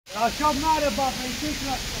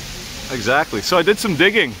Exactly. So I did some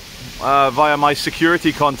digging via my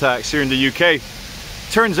security contacts here in the UK.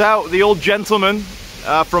 Turns out the old gentleman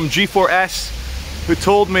from G4S who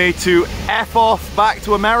told me to F off back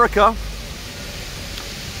to America.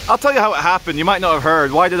 I'll tell you how it happened. You might not have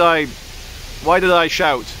heard. Why did I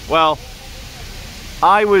shout? Well,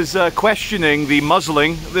 I was questioning the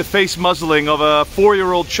face muzzling of a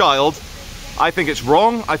 4-year-old child. I think it's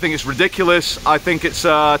wrong. I think it's ridiculous. I think it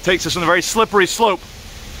takes us on a very slippery slope.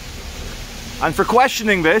 And for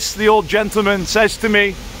questioning this, the old gentleman says to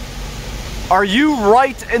me, "Are you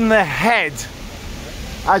right in the head?"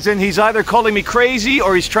 As in, he's either calling me crazy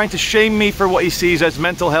or he's trying to shame me for what he sees as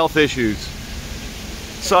mental health issues.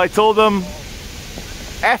 So I told him,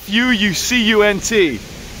 F you, you C-U-N-T.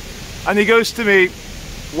 And he goes to me,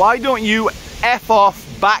 "Why don't you F off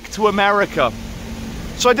back to America?"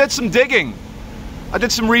 So I did some digging. I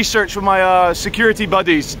did some research with my security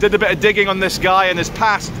buddies, did a bit of digging on this guy and his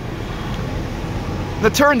past. And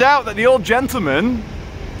it turned out that the old gentleman,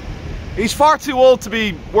 he's far too old to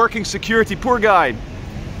be working security, poor guy.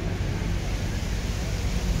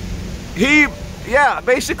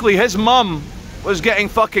 Basically his mum was getting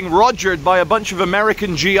fucking rogered by a bunch of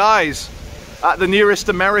American GIs at the nearest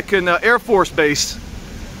American Air Force base.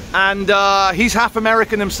 And he's half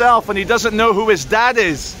American himself and he doesn't know who his dad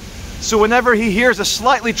is. So whenever he hears a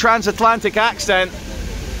slightly transatlantic accent,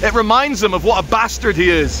 it reminds him of what a bastard he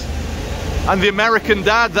is. And the American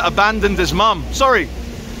dad that abandoned his mum. Sorry,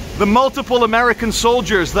 the multiple American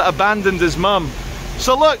soldiers that abandoned his mum.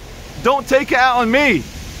 So look, don't take it out on me.